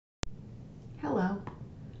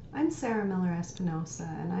I'm Sara Espinosa,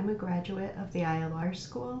 and I'm a graduate of the ILR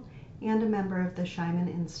School and a member of the Scheiman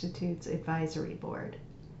Institute's Advisory Board.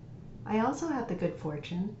 I also have the good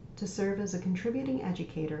fortune to serve as a contributing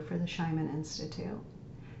educator for the Scheiman Institute.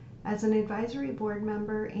 As an advisory board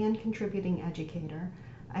member and contributing educator,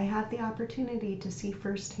 I have the opportunity to see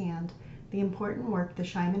firsthand the important work the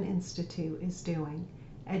Scheiman Institute is doing,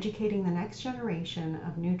 educating the next generation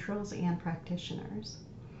of neutrals and practitioners.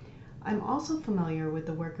 I'm also familiar with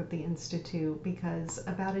the work of the Institute because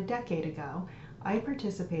about a decade ago, I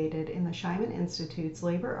participated in the Scheiman Institute's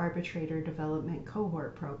Labor Arbitrator Development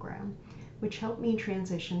Cohort Program, which helped me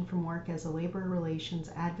transition from work as a labor relations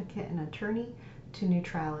advocate and attorney to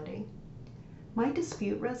neutrality. My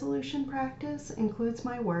dispute resolution practice includes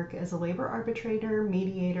my work as a labor arbitrator,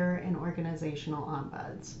 mediator, and organizational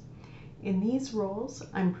ombuds. In these roles,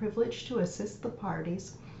 I'm privileged to assist the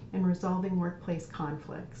parties in resolving workplace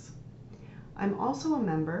conflicts. I'm also a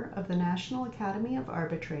member of the National Academy of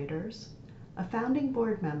Arbitrators, a founding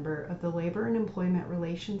board member of the Labor and Employment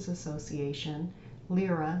Relations Association,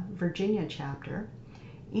 LERA, Virginia chapter,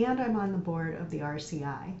 and I'm on the board of the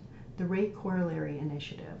RCI, the Rate Corollary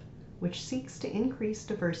Initiative, which seeks to increase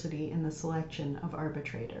diversity in the selection of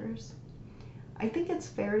arbitrators. I think it's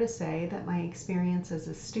fair to say that my experience as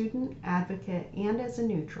a student, advocate, and as a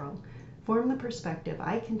neutral form the perspective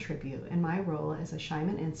I contribute in my role as a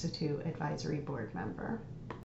Scheiman Institute Advisory Board member.